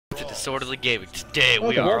disorderly gaming. Today we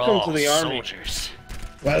Welcome are all to the army. soldiers.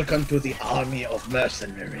 Welcome to the army of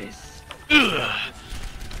mercenaries.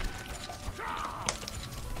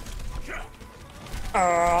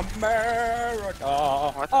 America,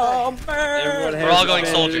 We're all going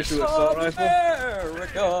soldiers.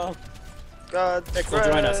 America. God, Pixel,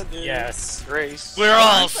 join us. Yes. Grace. We're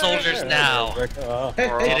all soldiers now. America. Hey,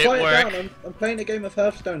 Did it quiet work? down. I'm playing a game of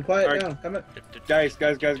Hearthstone. Quiet Alright. down. Come on. Guys.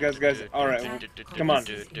 All right, come on.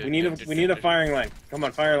 We need a firing line. Come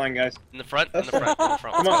on, fire line, guys. In the front, in the front, in the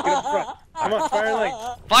front. Come on, get up front. Come on, fire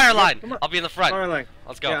line. Fire line! Come on. I'll be in the front. Fire line.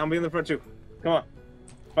 Let's go. Yeah, I'll be in the front too. Come on.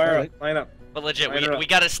 Fire Alright. up. Line up. But legit, Line it up. we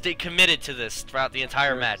gotta stay committed to this throughout the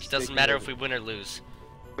entire Yeah, match. stay Doesn't matter if committed. we win or lose.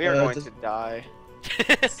 We are going just- to die.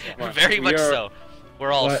 Very We much are- so.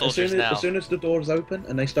 We're all Right, soldiers now. as soon as the doors open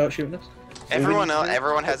and they start shooting us. Everyone else,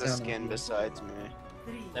 everyone has a skin besides me.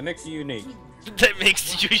 That makes you unique. That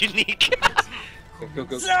makes you unique. Go.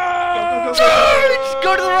 Charge!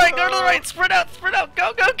 Go to the right, go to the right, sprint out,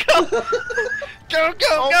 go! Go!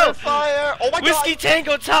 Open fire! Oh my Whiskey god!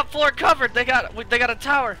 Tango, top floor covered. They got a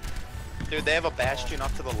tower. Dude, they have a bastion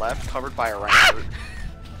off to the left, covered by a ranger.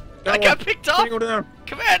 I got picked off. Go down.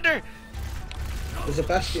 Commander. There's a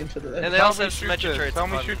bastion to the left. And they also have symmetric turrets. Tell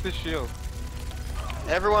me above shoot the shield.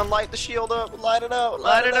 Everyone, light the shield up! Light it up!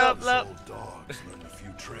 Light it up, love.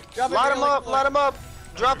 Light him up! Light him up!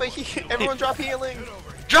 Drop a everyone, drop healing.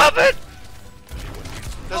 Drop it.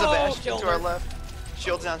 There's a Oh, bastion killed to her. our left.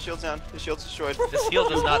 Shields down! Shields down! The shield's destroyed. This heal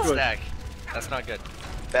does not stack. That's not good.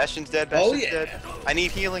 Bastion's dead. Oh, Bastion's yeah. dead. I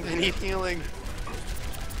need healing. I need healing.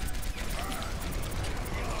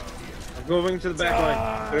 I'm going to the back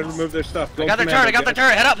line. They're gonna remove their stuff. Go, I got their Commander, turret. I got their get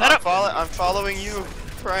turret. Head up, head up. I'm following you,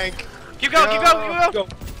 Frank. Keep going, keep going, keep going. Go.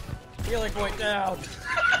 Healing point down.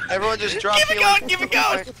 Everyone just drop Keep it healing. going, keep it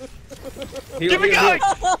going. Heal, Keep it heal, going.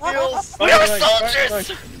 heal. Heals. We Fire are line, fire soldiers.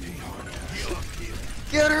 line.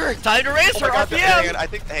 Get her. Time to race Oh her my god, hang on,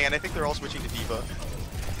 RPM. I think they're all switching to Diva.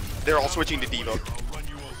 They're all switching to Diva.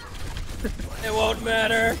 It won't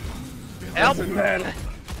matter. Help. Doesn't matter.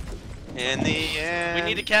 In the end, We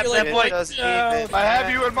need to cap Healing that it point. doesn't No. even I have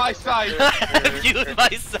matter. you in my sight. I have you in my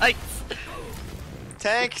sights.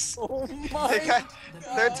 Tanks. Oh my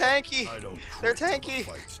They're tanky. They're tanky.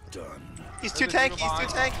 He's too tanky. He's too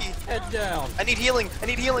tanky. Head down. I need healing. I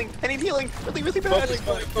need healing. I need healing. Really, really bad.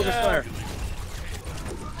 Focus fire.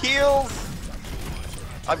 Heals.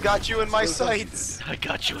 I've got you in my sights. I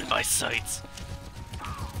got you in my sights.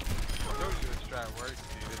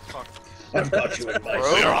 I've got you in my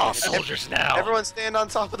Bro. We're all soldiers now. Everyone stand on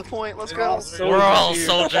top of the point. Let's go. We're all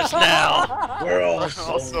soldiers now. We're all All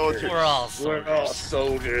soldiers. soldiers. We're all We're soldiers. all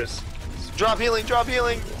soldiers. Drop healing. Drop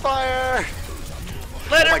healing. Fire.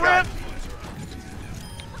 Let Oh it my God. rip.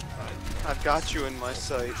 I've got you in my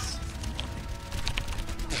sights.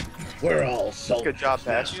 We're all soldiers. Good job,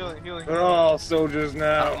 Bash. Healing. We're all soldiers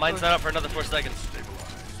now. Mine's not up for another 4 seconds.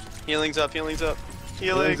 Healing's up. Healing's up.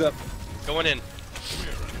 Healing. Healing's up. Going in.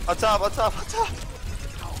 On top. On top. On top.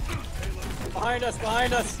 Behind us,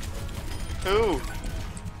 behind us. Who?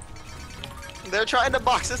 They're trying to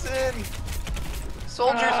box us in.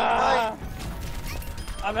 Soldiers Ah. unite.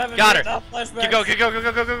 I'm having Got her. Vietnam flashbacks. Keep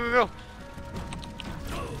going, go.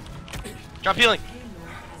 Drop healing.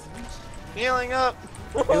 Healing up.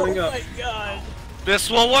 Healing Oh up. my god. This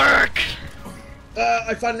will work.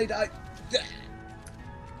 I finally died.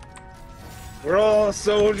 We're all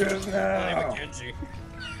soldiers Not now. even Genji.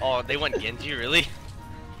 Oh, they went Genji, really?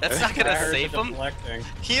 That's not I gonna heard save the them. deflecting.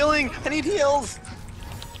 Healing. I need heals.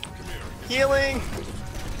 Healing.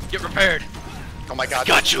 Get repaired. Oh my god.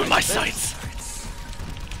 Got you in my sights.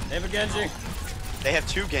 David Genji. They have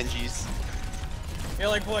 2 Genjis.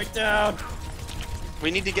 Healing point down.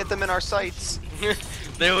 We need to get them in our sights.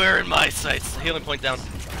 They were in my sights. Healing point down.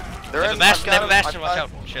 They're They have a in. Bastion, they have a I've Bastion, got watch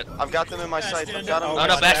 'em. out. Shit. I've got them in my sights. I've got them. Oh, Oh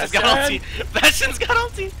no, my Bastion's got Bastion. ulti. Bastion's got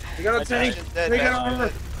ulti. We got a tank. Bastion's dead. We got Bastion's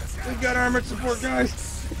armor. dead. We got armored support,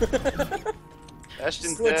 guys.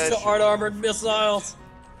 Bastion's Switch dead. to art armored missiles.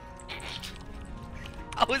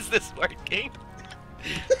 How is this working?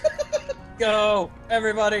 Go,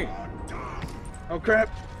 everybody. Oh crap.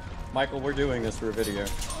 Michael, we're doing this for a video.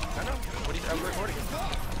 I know. What are you? I'm recording.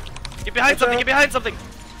 Get behind something. Get behind something.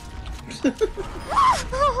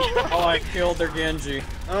 Oh, I killed their Genji.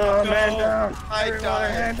 Oh, man down. I Everyone,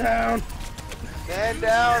 died. man down. Man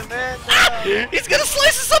down. Man down. He's gonna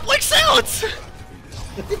slice us up like salads.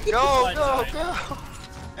 Go. Go. Go.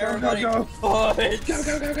 Everybody, go. fight.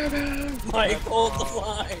 Go. Mike, hold the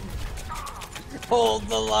line. Hold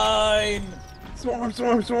the line. Swarm,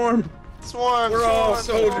 swarm, swarm. Swarm. We're all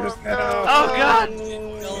swarm, soldiers swarm, now. go. Oh god.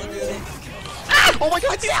 Oh my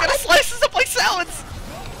god. He's gonna slice us up like salads.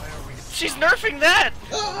 she's nerfing that!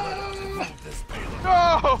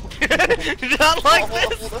 No! Not like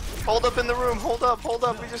this! Hold up in the room. Hold up.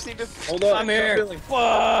 We just need to Hold on. I'm here.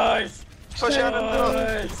 Push! push out in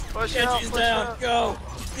the room. Push out. Genji's Push down. out. Go.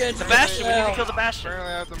 Genji's The Bastion, we need to down. kill the Bastion.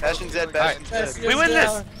 Apparently I have the Bastion's dead. most- Bastion's dead. Bastion's We win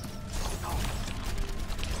this! down.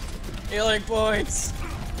 Healing points.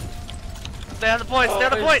 Stay on the point, stay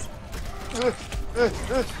on the point!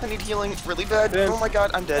 I need healing really bad. Ben. Oh my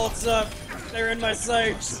god, I'm dead. Bolts up. They're in my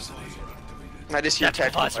sights. I just hear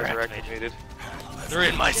Tactical tactical visor visor activated. activated. They're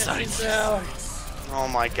in my Genji's sights. down. Oh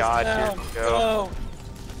my god, here Down. we go.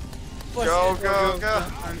 Push Go, it. go.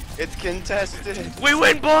 It's contested. We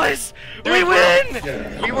win, boys! We win!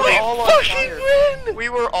 We were We all on fucking fire. win! We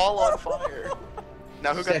were all on fire.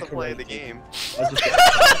 Now who got to play the game? I'll just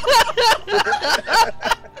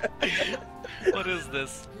What is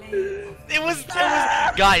this? It was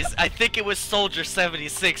guys, I think it was Soldier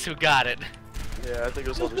 76 who got it. Yeah, I think it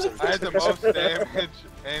was Soldier I had the most damage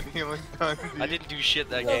and healing done. I didn't do shit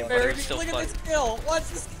that Look, game, but it Barry, was still look fun. at this kill. Watch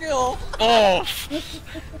this kill. Oh!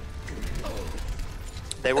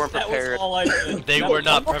 They weren't That was prepared. all I did. They were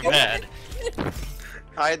not prepared.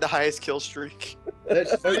 I had the highest kill streak. You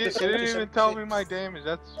didn't even tell me my damage.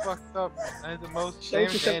 That's fucked up. I had the most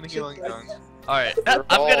damage and healing done. Alright, We're I'm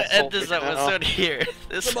gonna all end this soldiers now. episode here.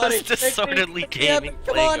 This Somebody was take me. Disorderly Pick me up. Gaming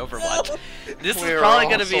Come playing on, Overwatch. no. This is We're probably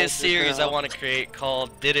all gonna be a soldiers series I now. want to create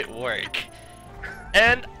called Did It Work?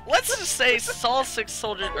 And let's just say all 6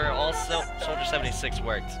 soldiers, or all Soldier 76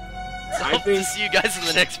 worked. So I hope to think- see you guys in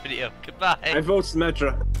the next video. Goodbye. I vote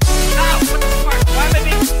Symmetra. Ow, what the fuck? Why am I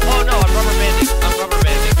being... Oh no, I'm rubber banding. I'm rubber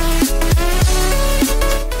banding.